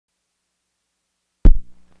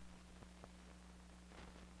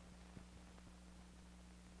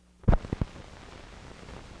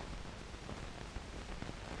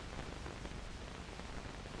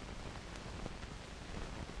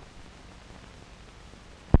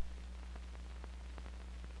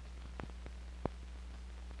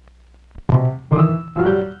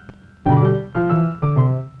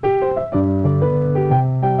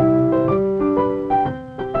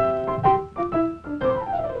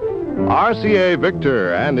RCA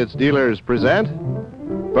Victor and its dealers present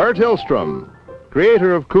Bert Hillstrom,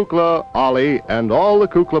 creator of Kukla, Ollie, and all the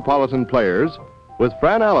Kuklapolitan players, with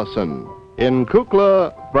Fran Allison in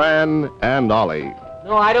Kukla, Fran and Ollie.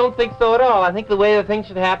 No, I don't think so at all. I think the way the thing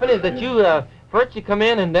should happen is that you, first you come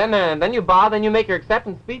in and then you bow, then you make your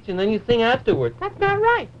acceptance speech, and then you sing afterwards. That's not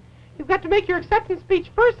right. You've got to make your acceptance speech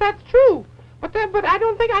first, that's true. But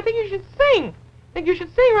I think you should sing. I think you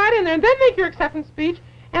should sing right in there and then make your acceptance speech,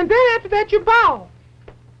 and then after that you bow.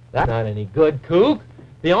 That's not any good, Kook.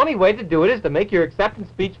 The only way to do it is to make your acceptance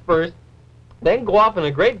speech first, then go off in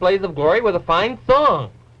a great blaze of glory with a fine song.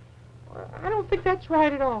 Well, I don't think that's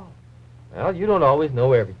right at all. Well, you don't always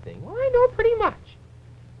know everything. Well, I know pretty much.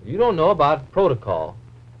 You don't know about protocol.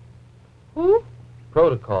 Who?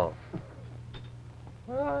 Protocol.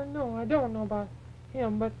 Well, no, I don't know about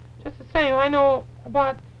him, but just the same, I know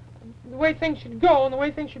about the way things should go and the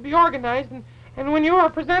way things should be organized, and when you are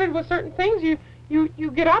presented with certain things, you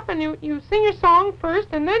get up and you sing your song first,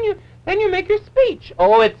 and then you make your speech.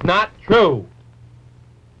 Oh, it's not true.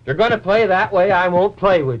 If you're going to play that way, I won't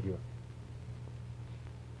play with you.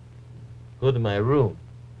 Go to my room.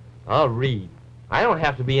 I'll read. I don't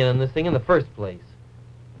have to be in on this thing in the first place.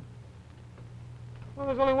 Well,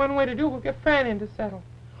 there's only one way to do it. We'll get Fran in to settle.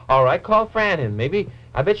 All right, call Fran in. Maybe,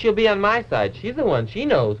 I bet she'll be on my side. She's the one. She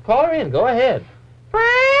knows. Call her in. Go ahead.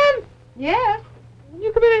 Fran! Yes?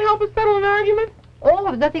 You come in and help us settle an argument? Oh,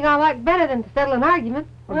 there's nothing I like better than to settle an argument.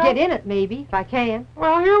 Or Well- get in it, maybe, if I can.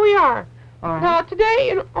 Well, here we are. All right. Now,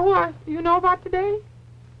 today, you know about today?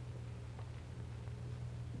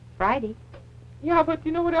 Friday. Yeah, but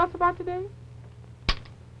you know what else about today?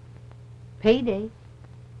 Payday.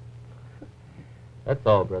 That's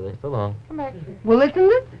all, brother. So long. Come back here. Well, isn't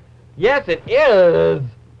it? Yes, it is.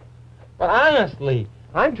 But honestly,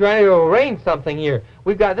 I'm trying to arrange something here.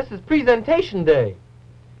 This is presentation day.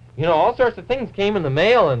 You know, all sorts of things came in the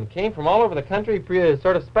mail and came from all over the country,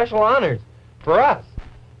 sort of special honors for us.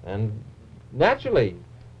 And naturally,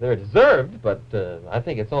 they're deserved, but I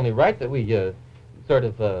think it's only right that we sort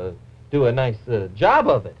of do a nice job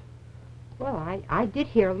of it. Well, I did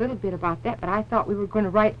hear a little bit about that, but I thought we were going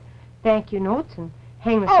to write thank you notes and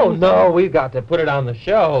hang the Oh, things no, on. we've got to put it on the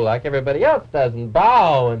show like everybody else does and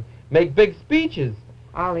bow and make big speeches.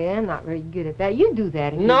 Ollie, I'm not very good at that. You do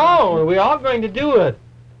that. If you No, want to. we're all going to do it.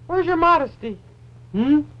 Where's your modesty?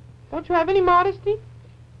 Hmm? Don't you have any modesty?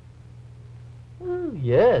 Oh,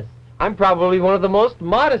 yes. I'm probably one of the most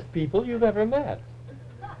modest people you've ever met.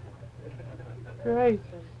 Great.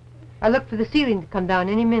 I look for the ceiling to come down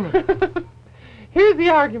any minute. Here's the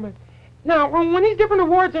argument. Now, when these different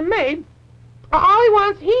awards are made,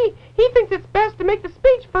 Ollie he thinks it's best to make the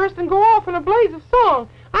speech first and go off in a blaze of song.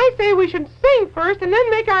 I say we should sing first and then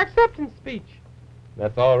make our acceptance speech.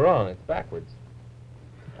 That's all wrong. It's backwards.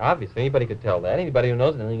 Obviously, anybody could tell that. Anybody who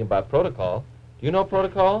knows anything about protocol. Do you know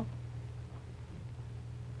protocol?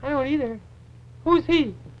 I don't either. Who's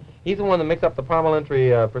he? He's the one that makes up the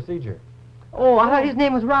parliamentary procedure. Oh, I thought his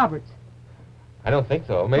name was Roberts. I don't think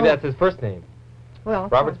so. Maybe that's his first name. Well,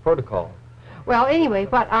 Robert's Protocol. Well, anyway,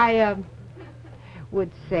 what I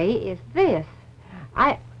would say is this.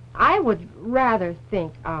 I would rather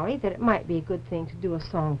think, Ollie, that it might be a good thing to do a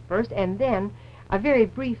song first and then a very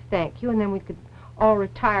brief thank you, and then we could all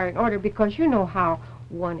retire in order, because you know how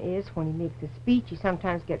one is when he makes a speech. He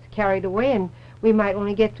sometimes gets carried away, and we might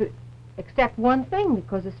only get to accept one thing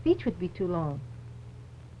because the speech would be too long.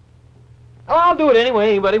 Oh, I'll do it anyway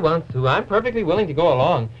anybody wants to. I'm perfectly willing to go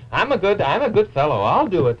along. I'm a good fellow. I'll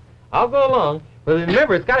do it. I'll go along. But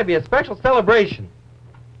remember, it's got to be a special celebration.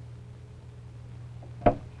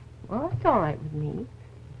 Well, that's all right with me.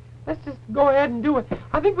 Let's just go ahead and do it.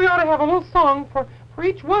 I think we ought to have a little song for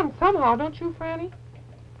each one somehow, don't you, Franny?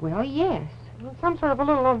 Well, yes. Some sort of a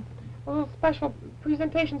little special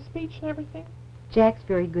presentation speech and everything. Jack's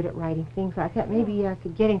very good at writing things like that. Maybe I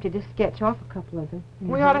could get him to just sketch off a couple of them.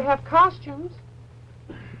 We ought to have costumes.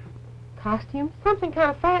 Costumes? Something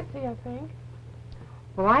kind of fancy, I think.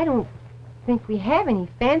 Well, I don't think we have any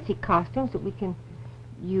fancy costumes that we can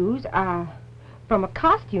use. From a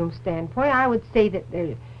costume standpoint, I would say that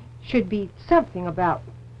there should be something about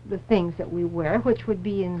the things that we wear, which would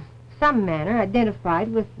be in some manner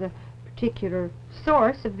identified with the particular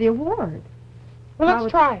source of the award. Well,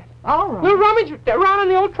 let's try it. All right. We'll rummage around on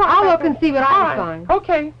the old trunk. I'll look and see what I All can right. find.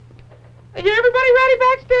 Okay. Are you everybody ready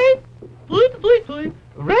backstage? Please.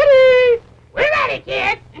 Ready? We're ready,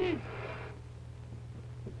 kid.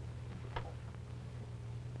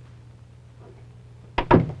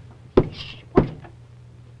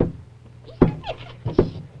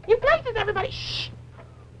 In places, everybody. Shh.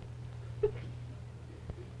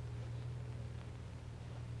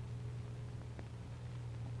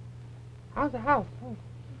 How's the house? Oh.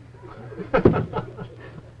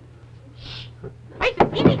 Hey,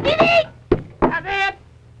 Kitty! How's that?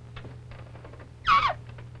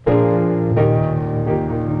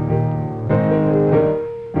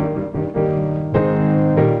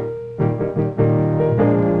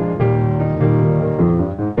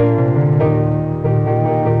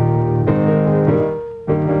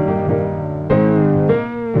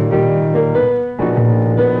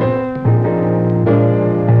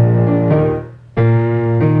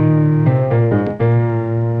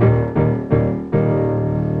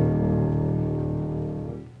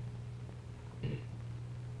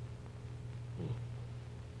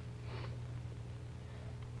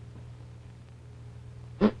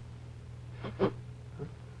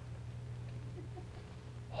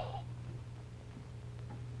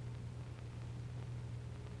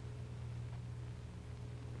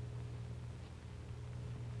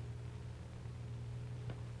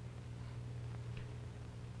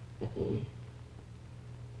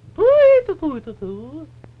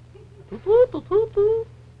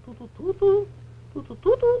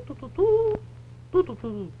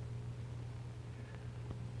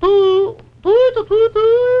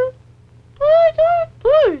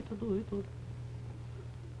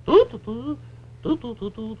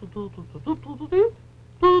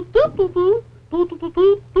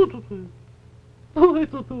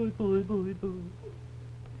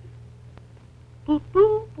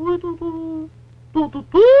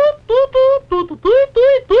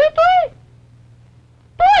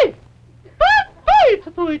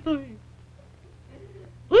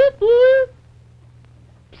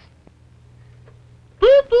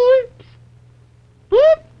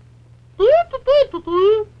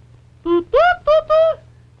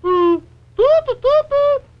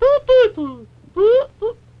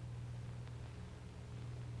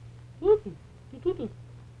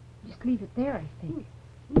 Just leave it there, I think.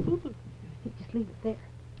 Just leave it there. Just leave it there.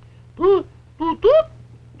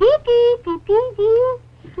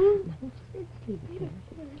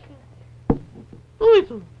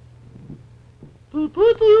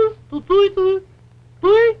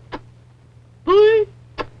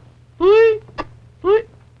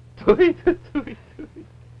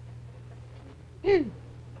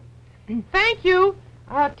 Thank you,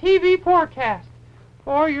 TV Forcast,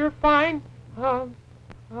 for your fine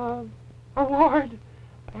awards.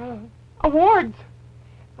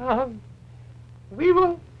 We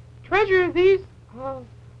will treasure these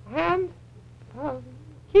and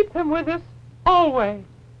keep them with us always.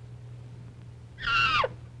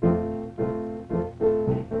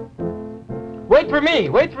 Wait for me!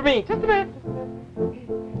 Wait for me! Just a minute.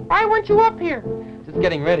 Why weren't you up here? Just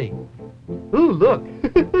getting ready. Ooh, look.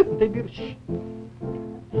 They do. Shh.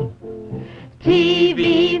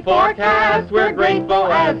 TV Forecast, we're grateful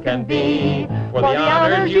as can be for the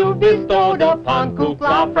honors you've bestowed upon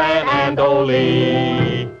Kukla, Fran and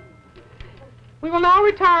Ollie. We will now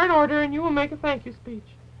retire in order, and you will make a thank you speech.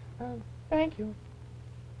 Thank you.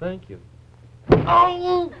 Thank you.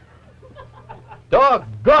 Oh!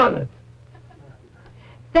 Doggone it!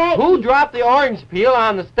 Who dropped the orange peel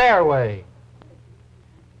on the stairway?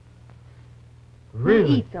 Really?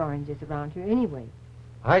 Who eats oranges around here anyway?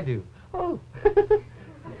 I do. Oh.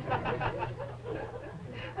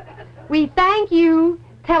 We thank you,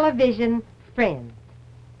 television friends.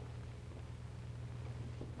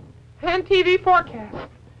 And TV Forecast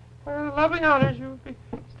for the loving honors you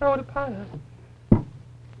bestowed upon us.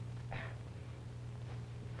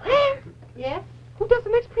 Fran? Yes? Who does the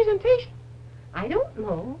next presentation? I don't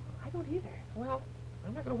know. I don't either. Well,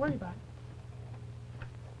 I'm not going to worry about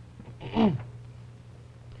it.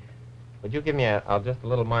 Would you give me just a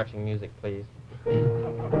little marching music, please?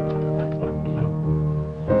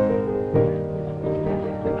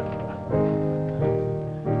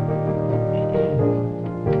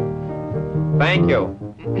 Thank you.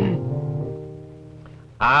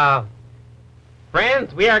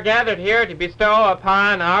 Friends, we are gathered here to bestow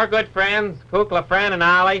upon our good friends, Kukla, Fran and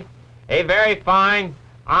Ollie, a very fine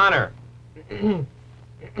honor.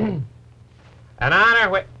 An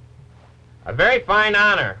honor, a very fine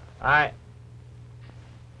honor. An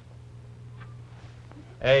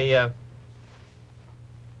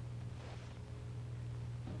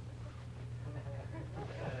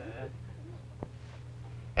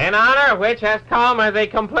honor which has come as a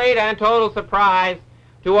complete and total surprise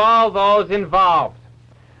to all those involved.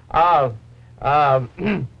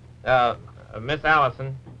 Miss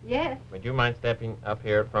Allison. Yes? Would you mind stepping up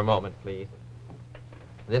here for a moment, please?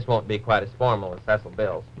 This won't be quite as formal as Cecil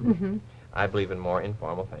Bill's. Mm-hmm. I believe in more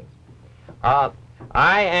informal things.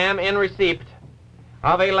 I am in receipt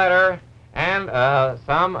of a letter and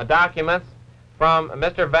some documents from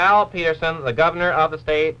Mr. Val Peterson, the governor of the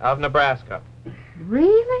state of Nebraska.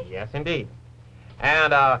 Really? Yes, indeed.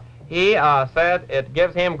 And he said it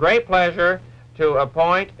gives him great pleasure to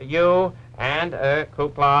appoint you and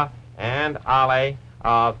Kukla and Ollie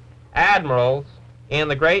admirals in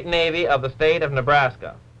the great Navy of the state of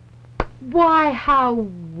Nebraska. Why, how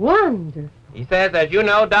wonderful. He says, as you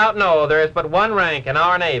no doubt know, there is but one rank in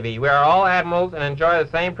our Navy. We are all admirals and enjoy the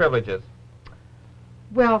same privileges.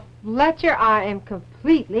 Well, Fletcher, I am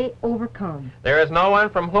completely overcome. There is no one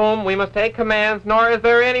from whom we must take commands, nor is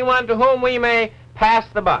there anyone to whom we may pass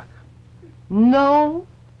the buck. No?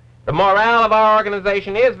 The morale of our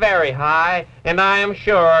organization is very high, and I am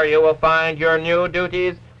sure you will find your new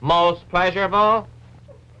duties most pleasurable.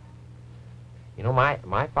 You know,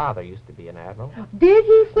 my father used to be an admiral. Did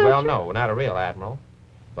he, Fletcher? Well, no, not a real admiral,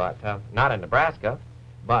 but not in Nebraska,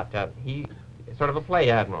 but he sort of a play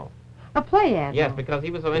admiral. A play admiral? Yes, because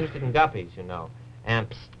he was so interested in guppies, you know.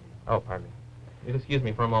 And, oh, pardon me. You'll excuse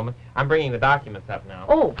me for a moment. I'm bringing the documents up now.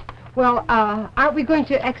 Oh, well, aren't we going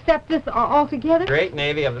to accept this altogether? Great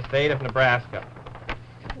Navy of the state of Nebraska.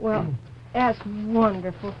 Well, that's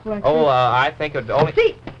wonderful, Fletcher. Oh, I think it only...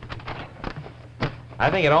 See! I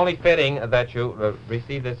think it only fitting that you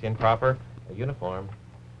receive this in proper uniform.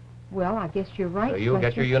 Well, I guess you're right, So you'll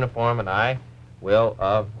get your uniform, and I will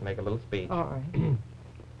make a little speech. All right.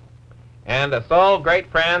 And so, great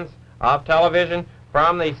friends of television,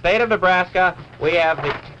 from the state of Nebraska, we have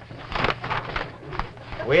the...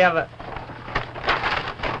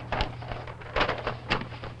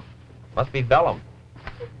 Must be vellum.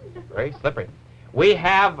 Very slippery. We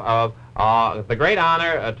have the great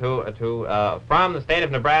honor from the state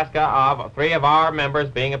of Nebraska of 3 of our members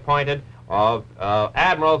being appointed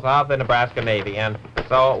admirals of the Nebraska Navy. And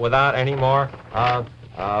so, without any more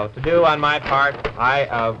to do on my part,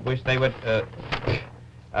 I wish they would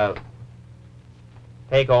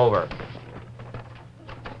take over.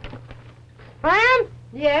 Fran?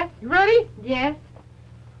 Yes? You ready? Yes?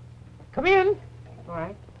 Come in. All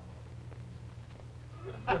right.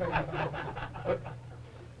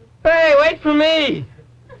 Hey, wait for me!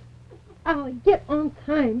 Oh, get on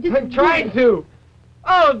time. Just I'm trying to.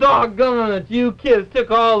 Oh, doggone it, you kids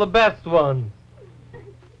took all the best ones.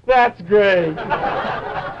 That's great.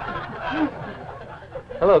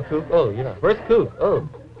 Hello, Coop. Oh, yeah. Where's Coop? Oh.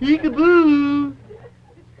 Peekaboo.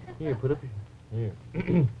 Here, put up here.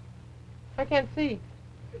 I can't see.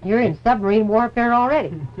 You're in submarine warfare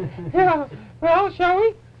already. Yeah. Well, shall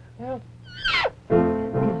we? Yeah.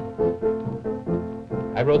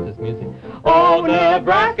 I wrote this music. Oh,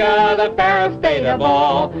 Nebraska, the fairest state of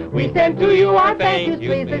all, we send to you our thanks.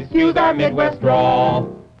 Please excuse our Midwest drawl.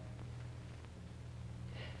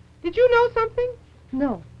 Did you know something?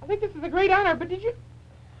 No. I think this is a great honor, but did you...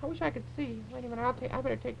 I wish I could see. Wait a minute, I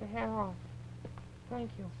better take the hat off.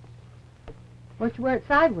 Thank you. Why don't you wear it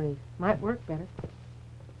sideways? Might work better.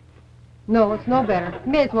 No, it's no better.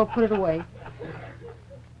 May as well put it away.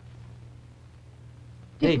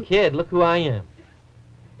 Hey, kid, look who I am.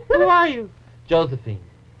 Who are you? Josephine.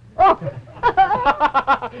 Oh!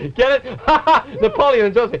 Get it? Napoleon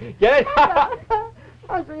and Josephine. Get it?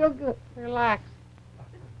 That's real good. Relax.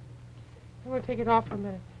 I'm going to take it off for a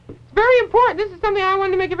minute. It's very important. This is something I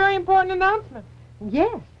wanted to make a very important announcement.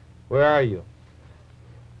 Yes. Where are you?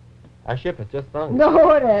 Our ship has just sunk.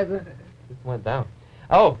 No, it hasn't. Just went down.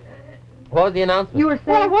 Oh, what was the announcement? You were saying...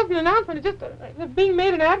 Well, it wasn't an announcement. It's just being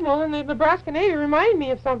made an admiral in the Nebraska Navy reminded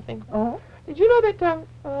me of something. Oh? Did you know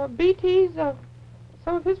that BT's,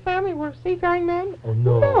 some of his family were seafaring men? Oh,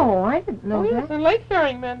 no. No, I didn't know Oh, yes, that. and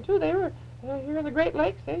lake-faring men, too. They were here in the Great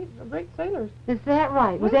Lakes. They were great sailors. Is that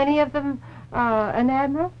right? Was any of them an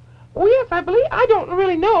admiral? Oh, yes, I believe. I don't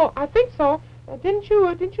really know. I think so. Didn't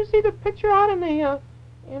you see the picture out on the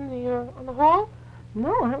hall?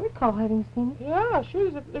 No, I don't recall having seen it. Yeah, sure.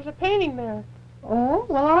 There's a painting there. Oh,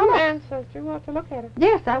 well, I'll Some look. ancestor. We'll have to look at it.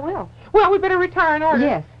 Yes, I will. Well, we better retire in order.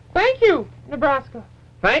 Yes. Thank you, Nebraska.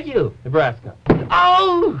 Thank you, Nebraska.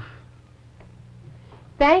 Oh!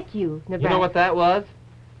 Thank you, Nebraska. You know what that was?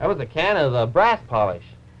 That was a can of brass polish.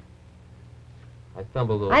 I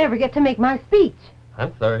stumbled over. I never get to make my speech.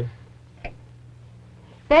 I'm sorry.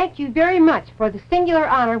 Thank you very much for the singular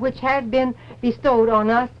honor which has been bestowed on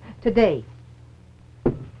us today.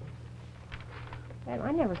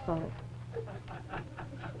 I never saw it.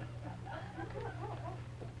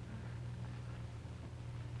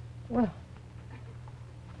 Well,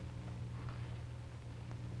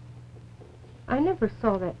 I never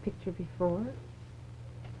saw that picture before.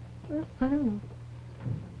 Well, I don't know.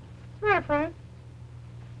 What's the matter, Fran?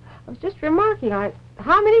 was just remarking,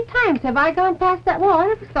 how many times have I gone past that wall? I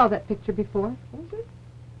never saw that picture before. Was it?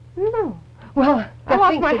 No. Well, I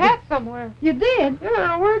lost my hat somewhere. You did? Yeah, I don't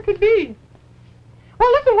know where it could be.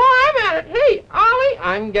 Well, listen, while I'm at it, hey, Ollie.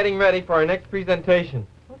 I'm getting ready for our next presentation.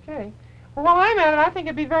 Okay. Well, while I'm at it, I think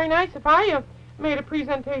it'd be very nice if I made a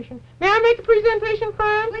presentation. May I make a presentation,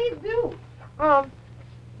 Fran? Please do.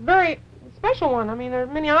 Very special one. I mean, there are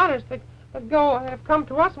many honors that have come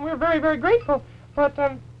to us, and we're very, very grateful. But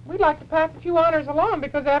we'd like to pass a few honors along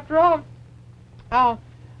because, after all,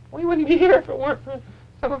 we wouldn't be here if it weren't for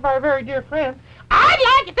some of our very dear friends.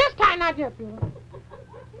 I'd like it this time, not yet, Beulah.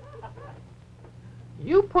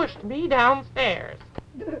 You pushed me downstairs.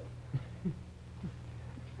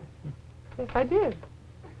 Yes, I did.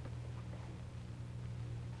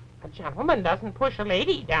 A gentleman doesn't push a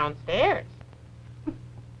lady downstairs.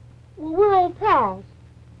 Well, we're old pals.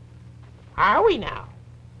 Are we now?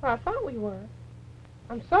 Well, I thought we were.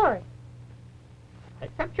 I'm sorry. I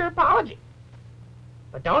accept your apology.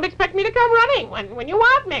 But don't expect me to come running when you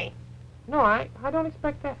want me. No, I don't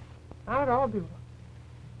expect that. Not at all, Beulah.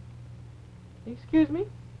 Excuse me?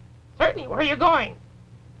 Certainly. Where are you going?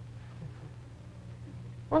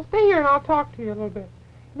 Well, stay here and I'll talk to you a little bit.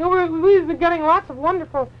 You know, we've been getting lots of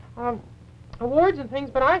wonderful awards and things,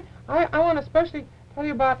 but I want to especially tell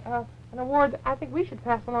you about an award that I think we should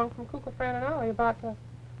pass along from Kukla, Fran and Ollie about the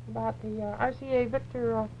RCA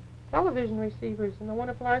Victor television receivers and the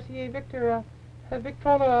wonderful RCA Victor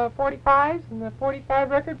Victrola 45s and the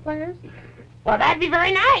 45 record players. Well, that'd be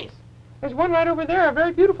very nice. There's one right over there, a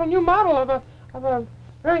very beautiful new model of a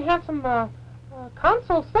very handsome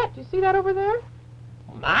console set. Do you see that over there?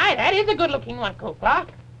 My, that is a good-looking one, Kukla.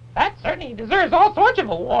 That certainly deserves all sorts of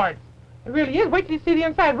awards. It really is. Wait till you see the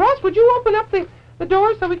inside. Ross, would you open up the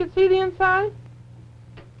door so we can see the inside?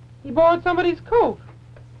 He borrowed somebody's coat.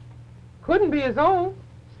 Couldn't be his own.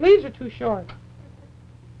 Sleeves are too short.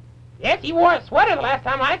 Yes, he wore a sweater the last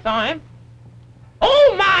time I saw him.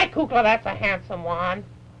 Oh, my, Kukla, that's a handsome one.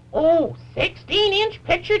 Oh, 16-inch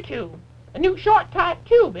picture tube. A new short-type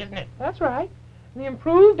tube, isn't it? That's right. The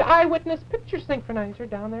improved eyewitness picture synchronizer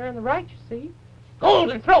down there on the right, you see.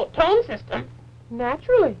 Golden throat tone system.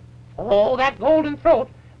 Naturally. Oh, that golden throat.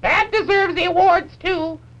 That deserves the awards,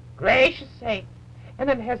 too. Gracious sake. And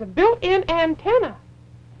then it has a built-in antenna.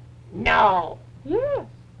 No. Yes.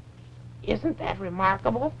 Isn't that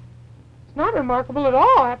remarkable? It's not remarkable at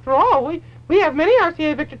all. After all, we have many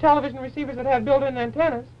RCA Victor television receivers that have built-in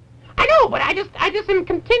antennas. I know, but I just am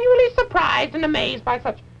continually surprised and amazed by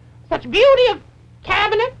such beauty of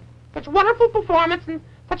cabinet, such wonderful performance, and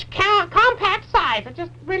such compact size. It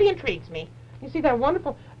just really intrigues me. You see that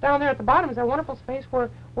wonderful, down there at the bottom is that wonderful space where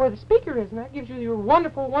the speaker is, and that gives you your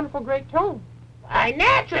wonderful, wonderful great tone. Why,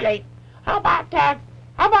 naturally. How about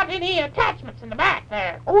any attachments in the back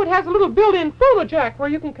there? Oh, it has a little built-in phono jack where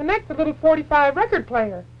you can connect the little 45 record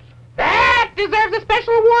player. That deserves a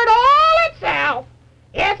special award all itself.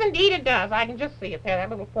 Yes, indeed it does. I can just see it there, that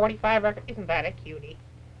little 45 record. Isn't that a cutie?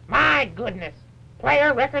 My goodness.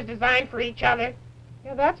 Player records designed for each other.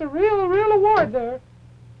 Yeah, that's a real award there.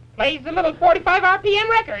 Plays the little 45 RPM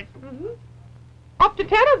records. Mm-hmm. Up to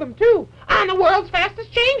 10 of them, too, on the world's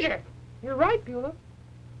fastest changer. You're right, Beulah.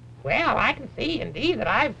 Well, I can see, indeed,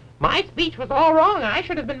 that my speech was all wrong. I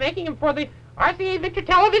should have been making them for the RCA Victor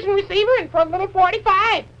television receiver and for the little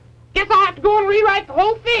 45. Guess I'll have to go and rewrite the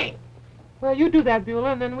whole thing. Well, you do that,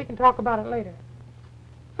 Beulah, and then we can talk about it later.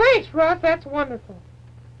 Thanks, Russ. That's wonderful.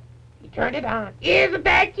 He turned it on. Isn't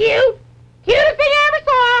that cute? Cutest thing I ever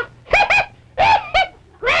saw.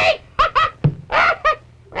 Great.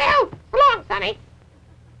 Well, so long, Sonny.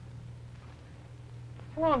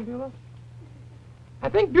 So long, Beulah. I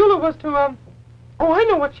think Beulah was to, oh, I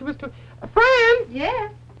know what she was to. Fran!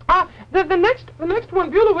 Yes? The next one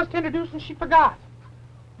Beulah was to introduce and she forgot.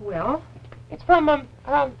 Well? It's from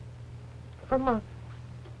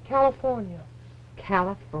California.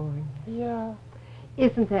 California. Yeah.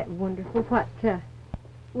 Isn't that wonderful? What,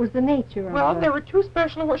 was the nature of Well, there were two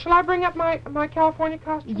special awards. Shall I bring up my California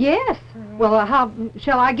costume? Yes. Well,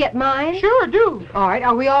 shall I get mine? Sure, do. All right.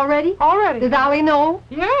 Are we all ready? All ready. Does Ollie know?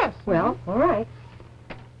 Yes. Well, all right.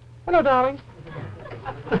 Hello, darling.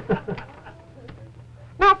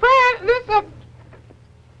 Now, Fran,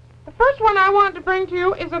 the first one I wanted to bring to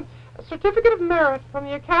you is a Certificate of Merit from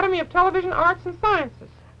the Academy of Television Arts and Sciences.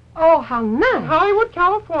 Oh, how nice. Hollywood,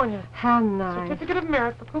 California. How nice. Certificate of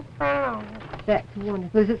Merit for Kukla, Fran and Ollie. That's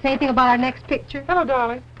wonderful. Does it say anything about our next picture? Hello,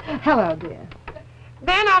 darling. Hello, dear.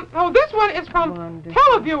 Then, this one is from Wonderful.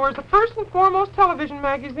 Televiewer, the first and foremost television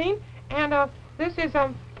magazine, and this is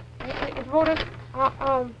it voted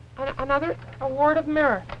another award of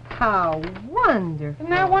merit. How wonderful.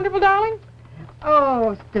 Isn't that wonderful, darling?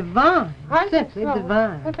 Oh, it's divine. I think Simply so.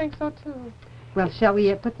 divine. I think so, too. Well, shall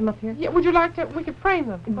we put them up here? Yeah, would you like to? We could frame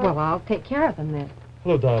them. Well, I'll take care of them then.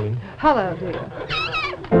 Hello, darling. Hello, dear.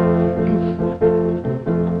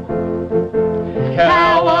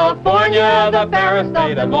 California, the fairest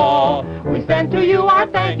state of all, we send to you our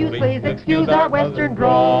thank yous. Please excuse our western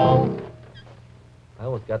drawl. I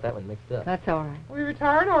almost got that one mixed up. That's all right. We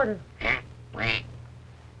retire in order.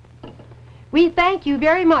 We thank you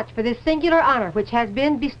very much for this singular honor which has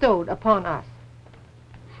been bestowed upon us.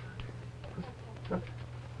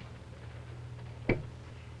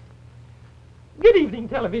 Good evening,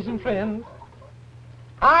 television friends.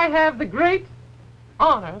 I have the great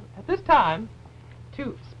honor at this time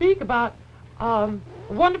to speak about a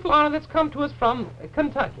wonderful honor that's come to us from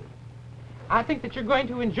Kentucky. I think that you're going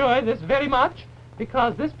to enjoy this very much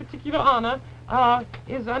because this particular honor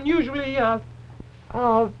is unusually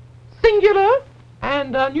singular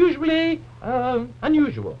and unusually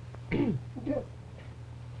unusual.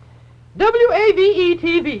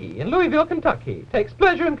 WAVE-TV in Louisville, Kentucky takes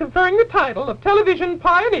pleasure in conferring the title of television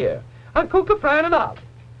pioneer on Kukla, Fran and Ollie,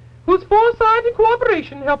 whose foresight and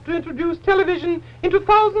cooperation helped to introduce television into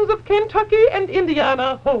thousands of Kentucky and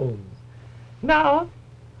Indiana homes. Now,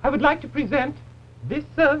 I would like to present this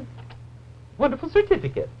wonderful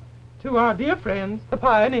certificate to our dear friends, the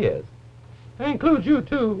pioneers. That includes you,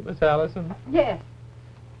 too, Miss Allison. Yes.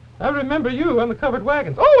 I remember you on the covered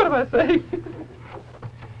wagons. Oh, what did I say?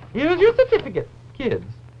 Here's your certificate, kids.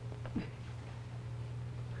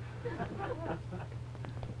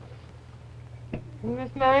 Isn't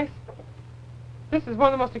this nice? This is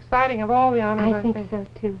one of the most exciting of all the honors, I think so,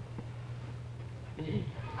 too.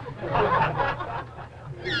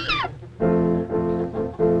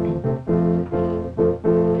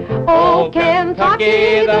 Oh,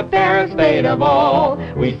 Kentucky, the fairest state of all,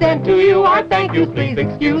 we send to you our thank yous. Please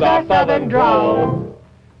excuse our southern drawl.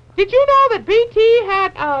 Did you know that B.T.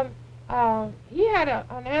 had,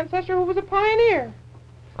 an ancestor who was a pioneer?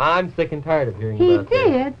 I'm sick and tired of hearing He about this.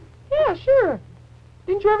 did? Yeah, sure.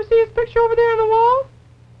 Didn't you ever see his picture over there on the wall?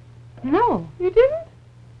 No. You didn't?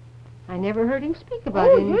 I never heard him speak about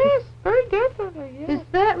Oh, anything. yes, very definitely, yes. Is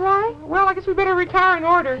that right? Well, I guess we better retire in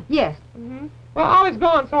order. Yes. Mm-hmm. Well, Ollie's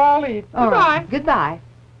gone, so I'll leave. All Goodbye. right. Goodbye.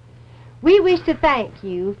 We wish to thank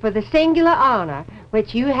you for the singular honor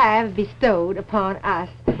which you have bestowed upon us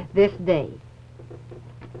this day.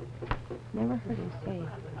 Never heard him say it.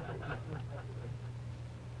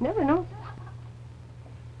 Never know.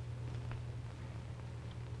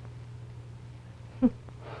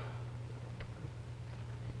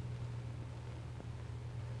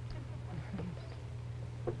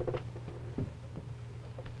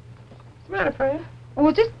 What's the matter, Fran?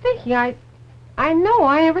 Well, just thinking, I know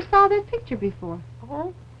I never saw that picture before.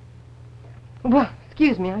 Oh? Well,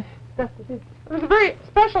 excuse me. It was a very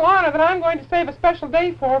special honor that I'm going to save a special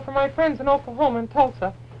day for my friends in Oklahoma and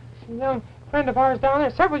Tulsa. A young friend of ours down there,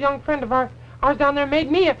 several young friends of ours down there made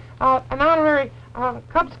me an honorary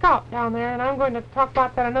Cub Scout down there, and I'm going to talk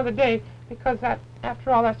about that another day because that,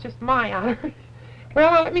 after all, that's just my honor.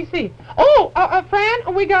 Well, let me see. Oh,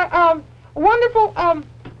 Fran, we got a wonderful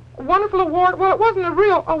award. Well, it wasn't a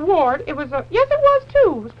real award. It was yes, it was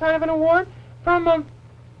too. It was kind of an award from I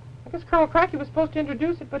guess Colonel Cracky was supposed to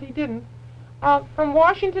introduce it, but he didn't. From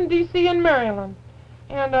Washington, D.C. and Maryland.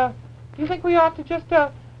 And do you think we ought to just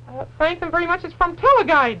thank them very much? It's from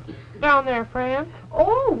Teleguide down there, Fran.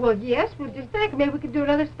 Oh, well, yes, we'll just think. Maybe we could do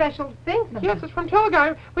another special thing sometime. Yes, it's from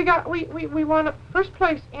Teleguide. We won first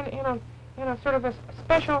place in a sort of a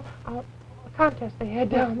special contest they had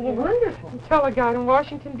down there. Wonderful. From Teleguide in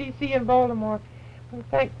Washington, D.C. and Baltimore. We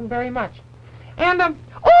thank them very much. And,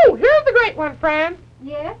 oh, here's the great one, Fran.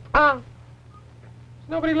 Yes? There's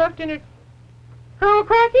nobody left in it. Colonel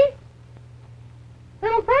Cracky?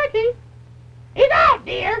 Colonel Cracky? He's out,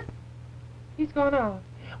 dear. He's gone out.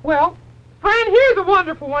 Well, Fran, here's a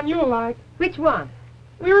wonderful one you'll like. Which one?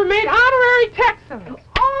 We were made honorary Texans.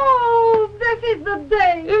 Oh, this is the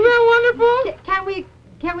day. Isn't that wonderful?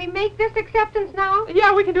 Can we make this acceptance now?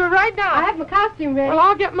 Yeah, we can do it right now. I have my costume ready. Well,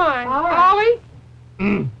 I'll get mine. All right.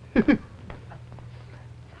 Ollie?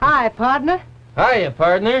 Hi, partner. Hiya,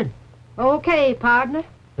 partner. Okay, partner.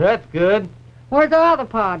 That's good. Where's the other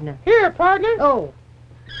partner? Here, partner. Oh.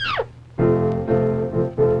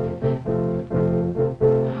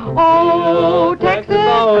 Oh, Texas.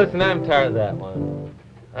 Oh, listen, I'm tired of that one.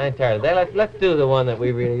 I'm tired of that. Let's do the one that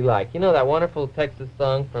we really like. You know that wonderful Texas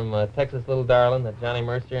song from Texas Little Darling that Johnny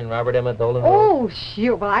Mercer and Robert Emmet Dolan wrote? Oh,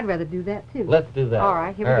 sure. Well, I'd rather do that, too. Let's do that. All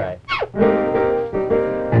right, here we go.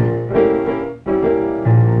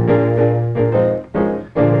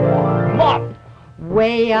 Go.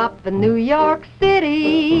 Way up in New York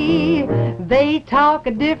City, they talk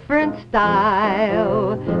a different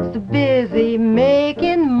style. So busy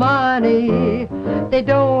making money, they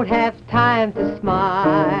don't have time to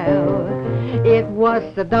smile. It was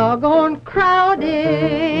so doggone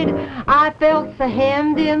crowded, I felt so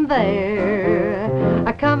hemmed in there.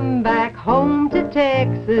 I come back home to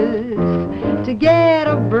Texas to get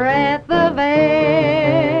a breath of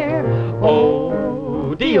air. Oh,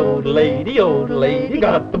 the old lady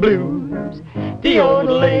got the blues. The old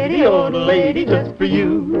lady, just for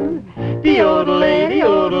you. The old lady,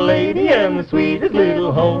 and the sweetest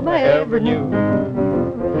little home I ever knew.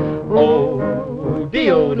 Oh,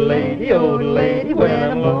 the old lady,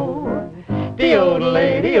 when I'm low. The old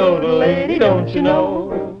lady, don't you know?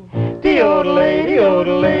 The old lady,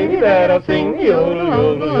 that I'll sing the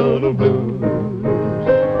yodel blues.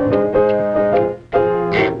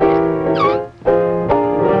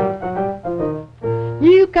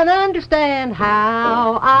 You can understand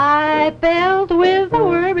how I felt with the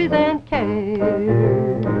worries and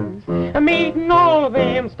cares. Meeting all of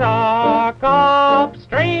them stock-up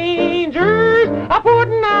strangers,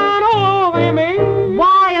 putting on all them airs.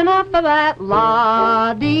 Why, enough of that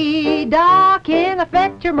la-dee-da can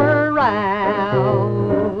affect your morale.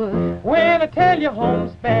 When I tell you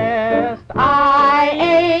home's best, I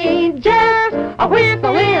ain't just a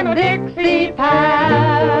whistle in a Dixie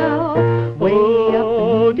pal. Way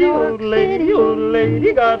up in New York City,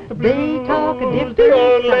 lady got the blues. they talk a different The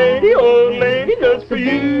old lady, just for you.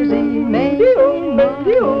 busy making The old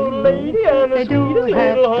money, lady, and the they don't sweetest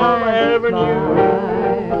have little home I time to ever knew.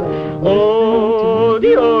 smile. Oh,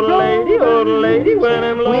 the old lady, when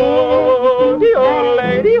I'm low. The old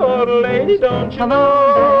lady, don't you Come on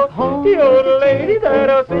know? back home The old to lady that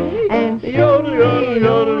I'll sing and the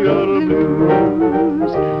yodel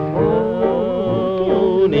blues.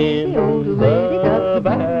 Oh, On in the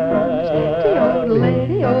back, the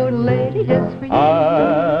old lady, just for you.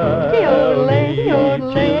 I'll The old lady, meet you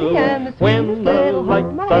and the when sweetest the little lights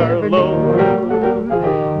home I are ever low. knew.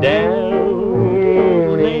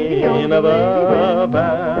 Down in the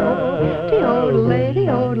back. The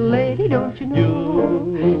old lady, don't you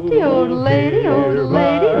know? The old lady,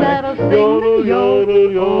 that'll sing the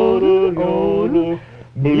yodel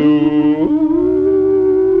blues.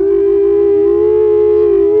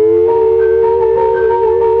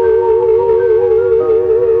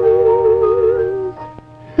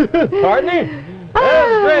 Pardon me?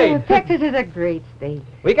 That's great. Texas is a great state.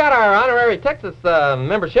 We got our honorary Texas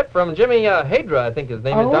membership from Jimmy Hadra, I think his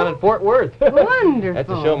name is, down in Fort Worth. Wonderful. That's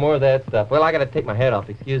to show more of that stuff. Well, I got to take my hat off.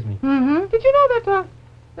 Excuse me. Mm-hmm. did you know that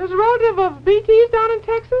there's a relative of BT's down in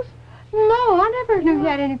Texas? No, I never knew he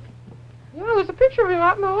had any. Yeah, there's a picture of him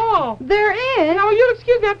out in the hall. There is. Now, will you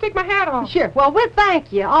excuse me? I have to take my hat off. Sure. Well, we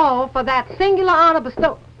thank you all for that singular honor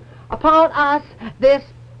bestowed upon us this.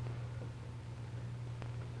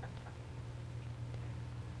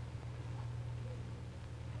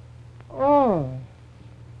 Oh.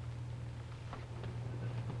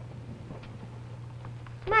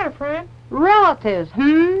 What's the matter, Fran? Relatives,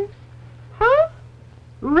 Huh?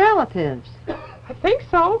 Relatives. I think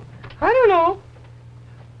so. I don't know.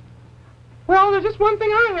 Well, there's just one thing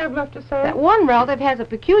I have left to say. That one relative has a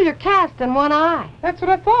peculiar cast in one eye. That's what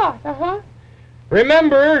I thought. Uh-huh.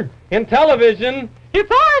 Remember, in television,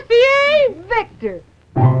 It's RCA! Victor.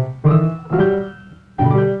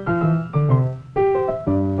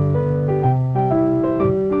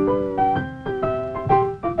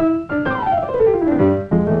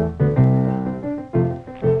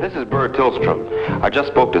 This is Burr Tillstrom. I just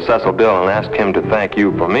spoke to Cecil Bill and asked him to thank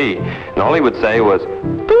you for me, and all he would say was,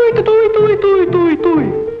 "Tui, tui, tui, tui, tui,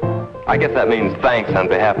 tui." I guess that means thanks on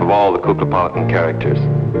behalf of all the Kuklapolitan characters.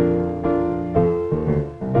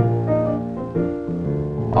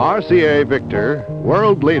 RCA Victor,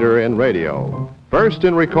 world leader in radio. First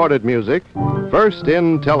in recorded music, first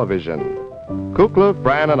in television. Kukla,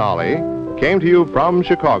 Fran and Ollie came to you from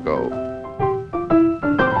Chicago.